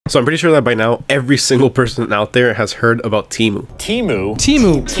So I'm pretty sure that by now, every single person out there has heard about Temu.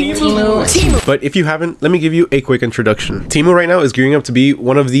 Temu. But if you haven't, let me give you a quick introduction. Temu right now is gearing up to be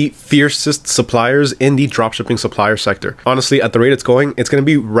one of the fiercest suppliers in the dropshipping supplier sector. Honestly, at the rate it's going to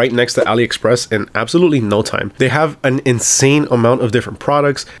be right next to AliExpress in absolutely no time. They have an insane amount of different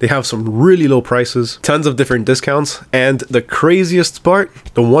products. They have some really low prices, tons of different discounts, and the craziest part,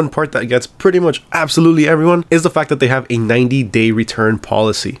 the one part that gets pretty much absolutely everyone, is the fact that they have a 90-day return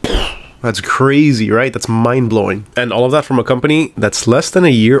policy. That's crazy, right? That's mind-blowing. And all of that from a company that's less than a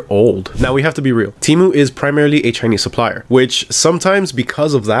year old. Now, we have to be real. Temu is primarily a Chinese supplier, which sometimes,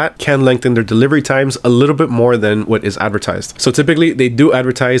 because of that, can lengthen their delivery times a little bit more than what is advertised. So typically, they do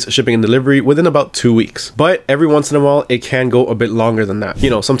advertise shipping and delivery within about 2 weeks. But every once in a while, it can go a bit longer than that.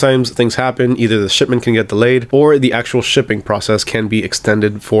 You know, sometimes things happen. Either the shipment can get delayed or the actual shipping process can be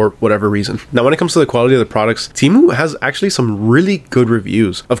extended for whatever reason. Now, when it comes to the quality of the products, Temu has actually some really good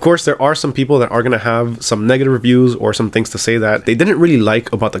reviews. Of course, there are some people that are going to have some negative reviews or some things to say that they didn't really like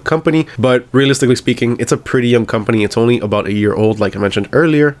about the company, but realistically speaking, it's a pretty young company. It's only about a year old, like I mentioned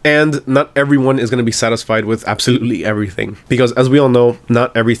earlier, and not everyone is going to be satisfied with absolutely everything, because as we all know,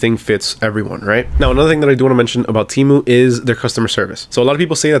 not everything fits everyone, right? Now, another thing that I do want to mention about Temu is their customer service. So a lot of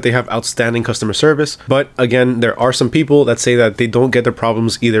people say that they have outstanding customer service, but again, there are some people that say that they don't get their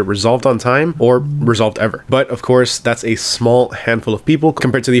problems either resolved on time or resolved ever. But of course, that's a small handful of people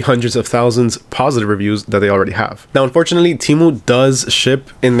compared to the hundreds of thousands positive reviews that they already have. Now, unfortunately, Temu does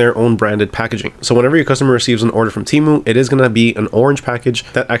ship in their own branded packaging. So whenever your customer receives an order from Temu, it is going to be an orange package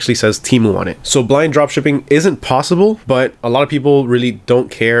that actually says Temu on it. So blind dropshipping isn't possible, but a lot of people really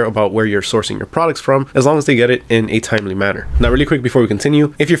don't care about where you're sourcing your products from as long as they get it in a timely manner. Now, really quick before we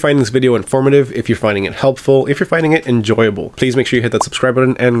continue, if you're finding this video informative, if you're finding it helpful, if you're finding it enjoyable, please make sure you hit that subscribe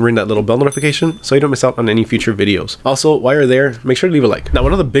button and ring that little bell notification so you don't miss out on any future videos. Also, while you're there, make sure to leave a like. Now,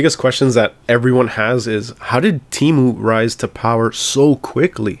 one of the biggest questions that everyone has is, how did Temu rise to power so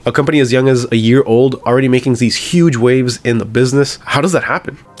quickly? A company as young as a year old already making these huge waves in the business. How does that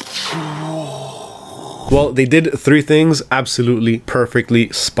happen? Well, they did three things absolutely perfectly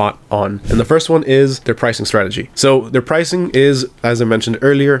spot on. And the first one is their pricing strategy. So their pricing is, as I mentioned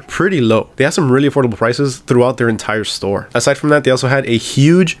earlier, pretty low. They have some really affordable prices throughout their entire store. Aside from that, they also had a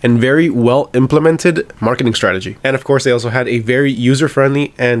huge and very well implemented marketing strategy. And of course, they also had a very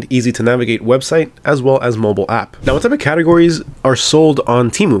user-friendly and easy to navigate website as well as mobile app. Now, what type of categories are sold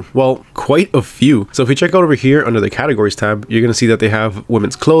on Temu? Well, quite a few. So if we check out over here under the categories tab, you're going to see that they have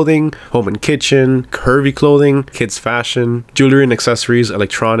women's clothing, home and kitchen, curvy clothing, kids fashion, jewelry and accessories,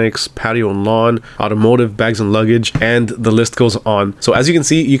 electronics, patio and lawn, automotive, bags and luggage, and the list goes on. So as you can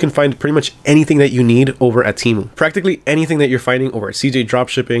see, you can find pretty much anything that you need over at Temu. Practically anything that you're finding over at CJ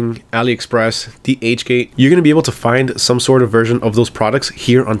Dropshipping, AliExpress, DHgate, you're going to be able to find some sort of version of those products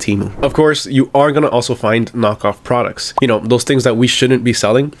here on Temu. Of course, you are going to also find knockoff products. You know, those things that we shouldn't be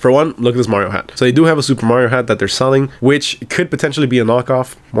selling. For one, look at this Mario hat. So they do have a Super Mario hat that they're selling, which could potentially be a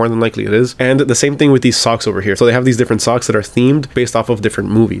knockoff. More than likely it is. And the same thing with these socks over here. So they have these different socks that are themed based off of different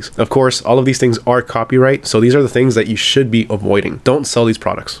movies. Of course, all of these things are copyright, so these are the things that you should be avoiding. Don't sell these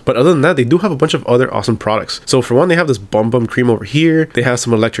products. But other than that, they do have a bunch of other awesome products. So for one, they have this Bum Cream over here. They have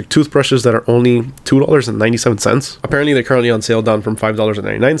some electric toothbrushes that are only $2.97. Apparently, they're currently on sale down from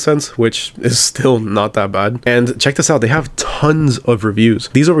 $5.99, which is still not that bad. And check this out, they have tons of reviews.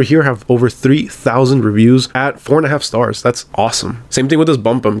 These over here have over 3,000 reviews at 4.5 stars. That's awesome. Same thing with this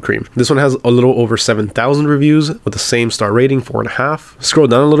Bum Cream. This one has a little over 7,000 reviews with the same star rating, 4.5. Scroll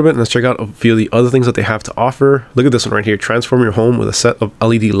down a little bit and let's check out a few of the other things that they have to offer. Look at this one right here. Transform your home with a set of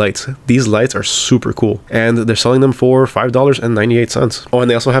LED lights. These lights are super cool and they're selling them for $5.98. Oh, and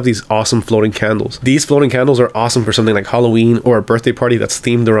they also have these awesome floating candles. These floating candles are awesome for something like Halloween or a birthday party that's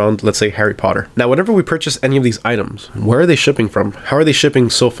themed around, let's say, Harry Potter. Now, whenever we purchase any of these items, where are they shipping from? How are they shipping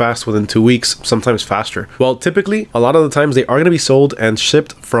so fast within 2 weeks, sometimes faster? Well, typically, a lot of the times they are going to be sold and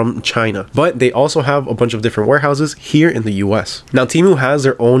shipped from China, but they also have a bunch of different warehouses here in the US. Now, Temu has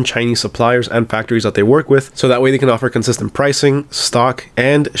their own Chinese suppliers and factories that they work with, so that way they can offer consistent pricing, stock,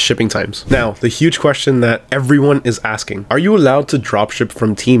 and shipping times. Now, the huge question that everyone is asking, are you allowed to dropship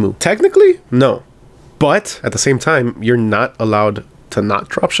from Temu? Technically, no. But at the same time, you're not allowed to not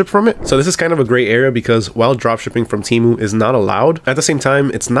dropship from it. So this is kind of a gray area because while dropshipping from Temu is not allowed, at the same time,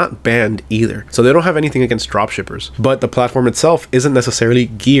 it's not banned either. So they don't have anything against dropshippers, but the platform itself isn't necessarily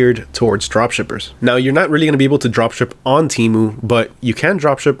geared towards dropshippers. Now, you're not really going to be able to dropship on Temu, but you can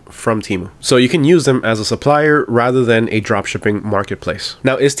dropship from Temu. So you can use them as a supplier rather than a dropshipping marketplace.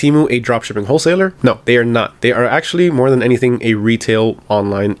 Now, is Temu a dropshipping wholesaler? No, they are not. They are actually more than anything a retail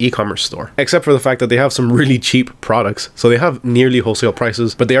online e-commerce store, except for the fact that they have some really cheap products. So they have nearly wholesale wholesale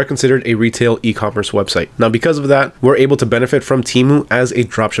prices, but they are considered a retail e-commerce website. Now, because of that, we're able to benefit from Temu as a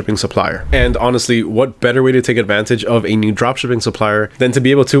dropshipping supplier. And honestly, what better way to take advantage of a new dropshipping supplier than to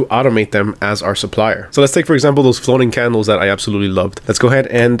be able to automate them as our supplier? So let's take, for example, those floating candles that I absolutely loved. Let's go ahead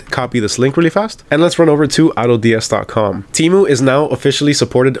and copy this link really fast, and let's run over to AutoDS.com. Temu is now officially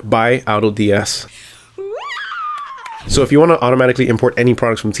supported by AutoDS. So if you want to automatically import any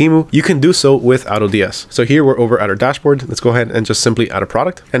products from Temu, you can do so with AutoDS. So here we're over at our dashboard. Let's go ahead and just simply add a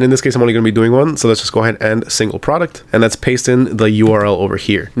product. And in this case, I'm only going to be doing one. So let's just go ahead and single product, and let's paste in the URL over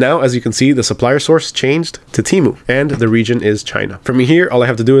here. Now, as you can see, the supplier source changed to Temu and the region is China. From here, all I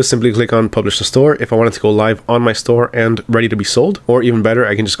have to do is simply click on publish to store if I wanted to go live on my store and ready to be sold, or even better,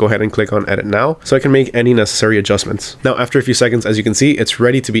 I can just go ahead and click on edit now so I can make any necessary adjustments. Now, after a few seconds, as you can see, it's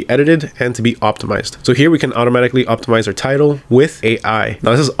ready to be edited and to be optimized. So here we can automatically optimize our title with AI.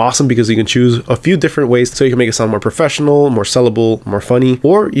 Now, this is awesome because you can choose a few different ways so you can make it sound more professional, more sellable, more funny,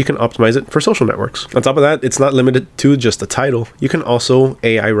 or you can optimize it for social networks. On top of that, it's not limited to just the title. You can also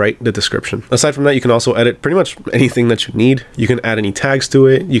AI write the description. Aside from that, you can also edit pretty much anything that you need. You can add any tags to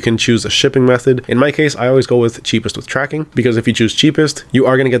it. You can choose a shipping method. In my case, I always go with cheapest with tracking, because if you choose cheapest, you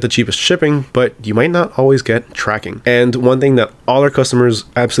are going to get the cheapest shipping, but you might not always get tracking. And one thing that all our customers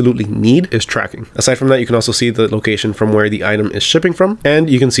absolutely need is tracking. Aside from that, you can also see the location from where the item is shipping from, and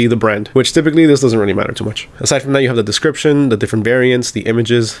you can see the brand, which typically this doesn't really matter too much. Aside from that, you have the description, the different variants, the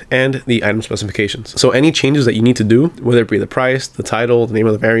images, and the item specifications. So any changes that you need to do, whether it be the price, the title, the name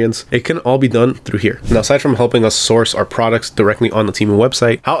of the variants, it can all be done through here. Now, aside from helping us source our products directly on the Temu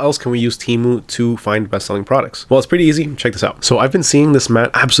website, how else can we use Temu to find best-selling products? Well, it's pretty easy. Check this out. So I've been seeing this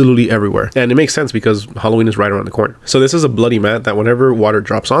mat absolutely everywhere, and it makes sense because Halloween is right around the corner. So this is a bloody mat that whenever water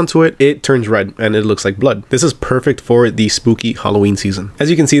drops onto it, it turns red and it looks like blood. This is perfect for the spooky Halloween season. As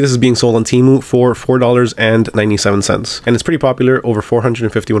you can see, this is being sold on Temu for $4.97, and it's pretty popular. Over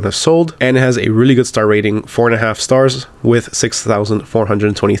 451 have sold, and it has a really good star rating, 4.5 stars with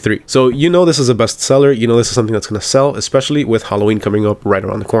 6,423. So you know this is a bestseller. You know this is something that's going to sell, especially with Halloween coming up right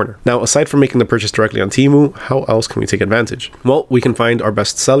around the corner. Now, aside from making the purchase directly on Temu, how else can we take advantage? Well, we can find our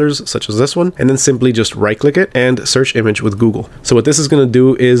best sellers, such as this one, and then simply just right-click it and search image with Google. So what this is going to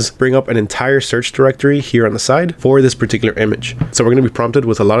do is bring up an entire search directory here on the side for this particular image. So we're going to be prompted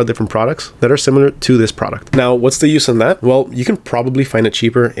with a lot of different products that are similar to this product. Now, what's the use in that? Well, you can probably find it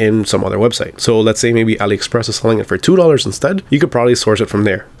cheaper in some other website. So let's say maybe AliExpress is selling it for $2 instead. You could probably source it from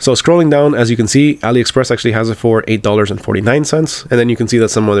there. So scrolling down, as you can see, AliExpress actually has it for $8.49. And then you can see that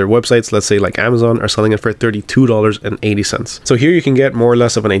some other websites, let's say like Amazon, are selling it for $32.80. So here you can get more or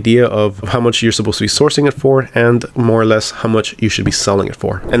less of an idea of how much you're supposed to be sourcing it for, and more or less how much you should be selling it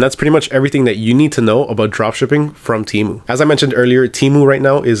for. And that's pretty much everything that you need to know about dropshipping from Temu. As I mentioned earlier, Temu right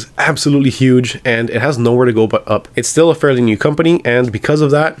now is absolutely huge and it has nowhere to go but up. It's still a fairly new company, and because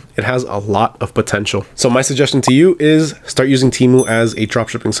of that, it has a lot of potential. So my suggestion to you is start using Temu as a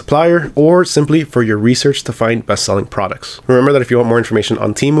dropshipping supplier, or simply for your research to find best-selling products. Remember that if you want more information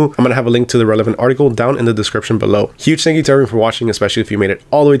on Temu, I'm going to have a link to the relevant article down in the description below. Huge thank you to everyone for watching, especially if you made it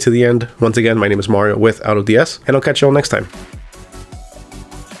all the way to the end. Once again, my name is Mario with AutoDS, and I'll catch you all next time.